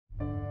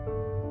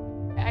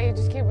I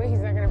just can't believe he's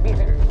not gonna be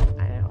there.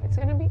 I know, it's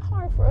gonna be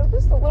hard for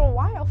just a little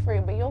while for you,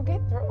 but you'll get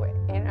through it,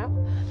 you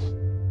know?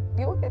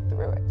 You'll get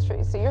through it,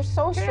 Teresa. You're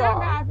so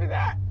strong. After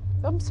that.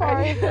 I'm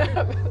sorry.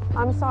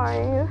 I'm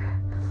sorry.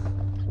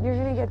 You're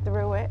gonna get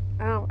through it.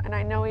 And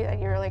I know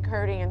that you're like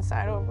hurting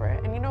inside over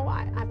it. And you know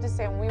what? I have to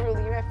say, when we were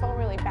leaving, I felt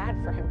really bad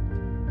for him.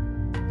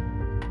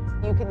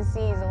 You can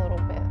see he's a little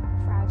bit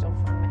fragile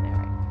for a minute,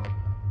 right?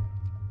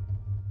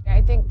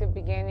 I think the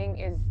beginning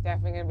is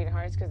definitely gonna be the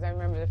hardest because I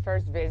remember the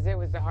first visit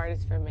was the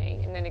hardest for me,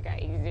 and then it got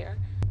easier.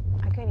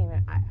 I can't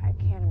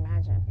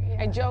imagine.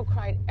 Yeah. And Joe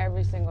cried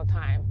every single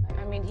time.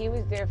 I mean, he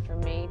was there for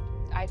me.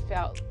 I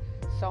felt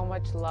so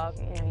much love.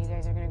 You know, you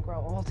guys are gonna grow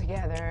old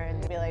together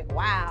and be like,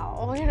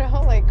 wow, you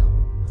know, like,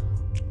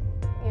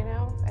 you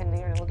know, and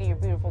you're gonna look at your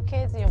beautiful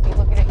kids and you'll be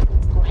looking at your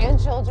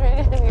grandchildren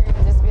and you're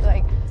gonna just be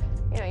like,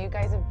 you know, you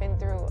guys have been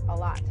through a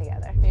lot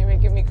together. You're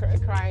making me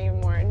cry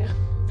even more now.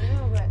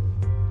 No, but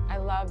I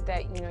love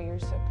that, you know, you're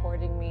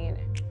supporting me in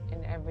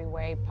every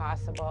way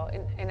possible.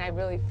 And I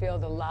really feel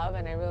the love,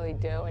 and I really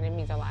do, and it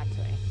means a lot to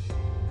me.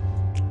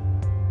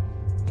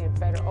 You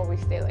better always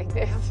stay like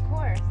this. Of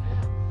course.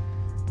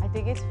 I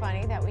think it's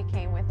funny that we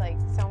came with like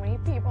so many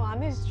people on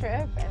this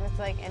trip, and it's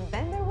like, and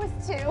then there was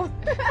two.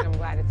 I'm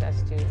glad it's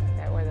us two,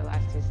 that we're the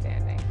last two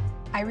standing.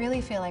 I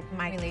really feel like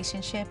my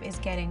relationship is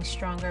getting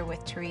stronger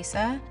with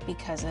Teresa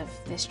because of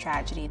this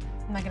tragedy.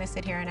 I'm not gonna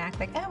sit here and act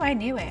like, oh, I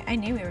knew it. I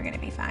knew we were gonna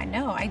be fine.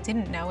 No, I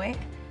didn't know it,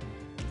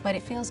 but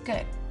it feels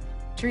good.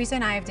 Teresa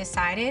and I have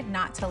decided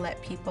not to let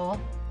people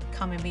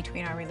come in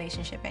between our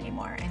relationship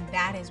anymore, and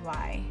that is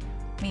why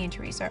me and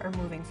Teresa are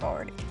moving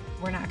forward.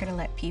 We're not gonna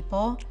let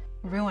people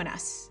ruin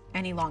us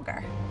any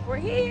longer. We're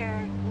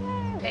here.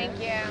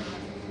 Thank you.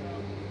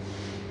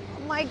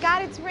 Oh my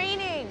God, it's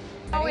raining.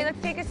 Oh wait,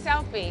 let's take a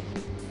selfie.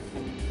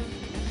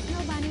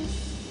 No, bunny.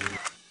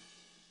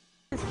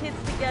 These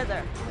kids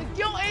together. The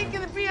guilt ain't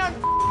gonna be on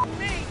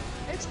me.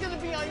 It's gonna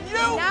be on you.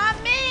 Not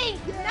me.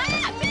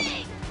 Not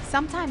me.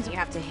 Sometimes you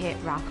have to hit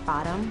rock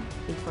bottom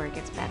before it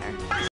gets better.